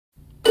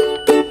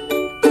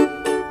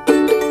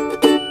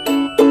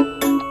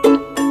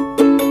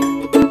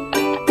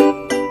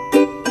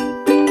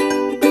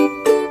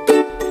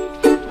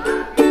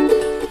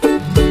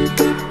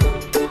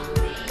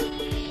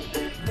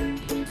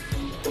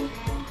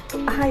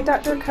Hi,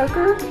 Dr.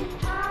 Coker.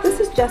 This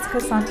is Jessica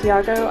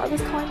Santiago. I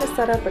was calling to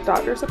set up a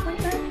doctor's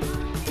appointment.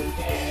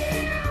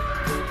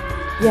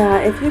 Yeah,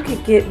 if you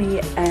could get me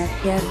in by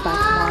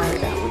tomorrow,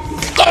 that would be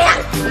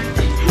good.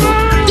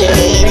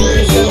 Thank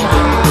you so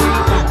much.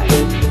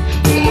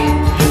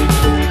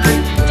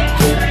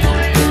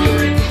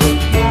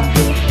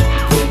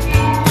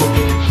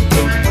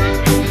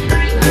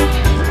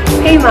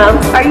 Hey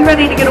moms, are you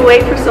ready to get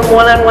away for some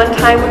one-on-one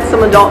time with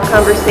some adult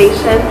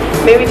conversation?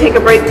 Maybe take a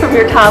break from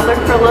your toddler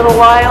for a little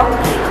while?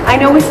 I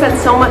know we spend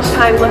so much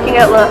time looking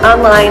at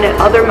online at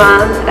other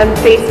moms and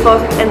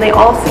Facebook, and they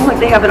all seem like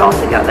they have it all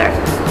together.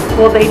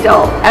 Well, they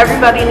don't.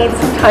 Everybody needs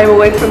some time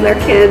away from their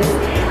kids.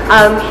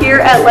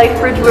 Here at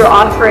LifeBridge, we're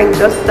offering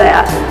just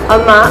that. A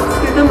MOPS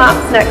through the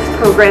MOPS Next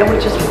program,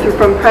 which is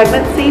from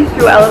pregnancy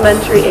through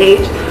elementary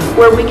age,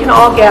 where we can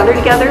all gather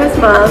together as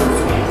moms,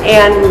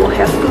 and we will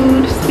have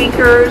food,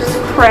 speakers,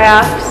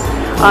 crafts.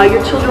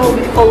 Your children will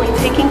be fully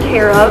taken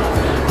care of.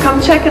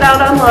 Come check it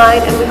out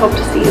online, and we hope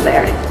to see you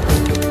there.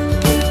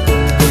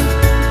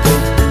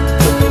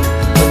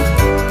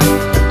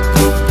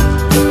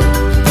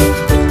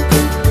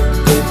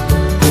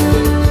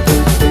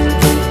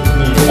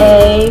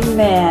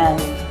 Amen.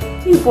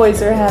 You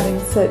boys are having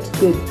such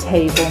good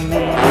table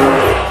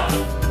manners.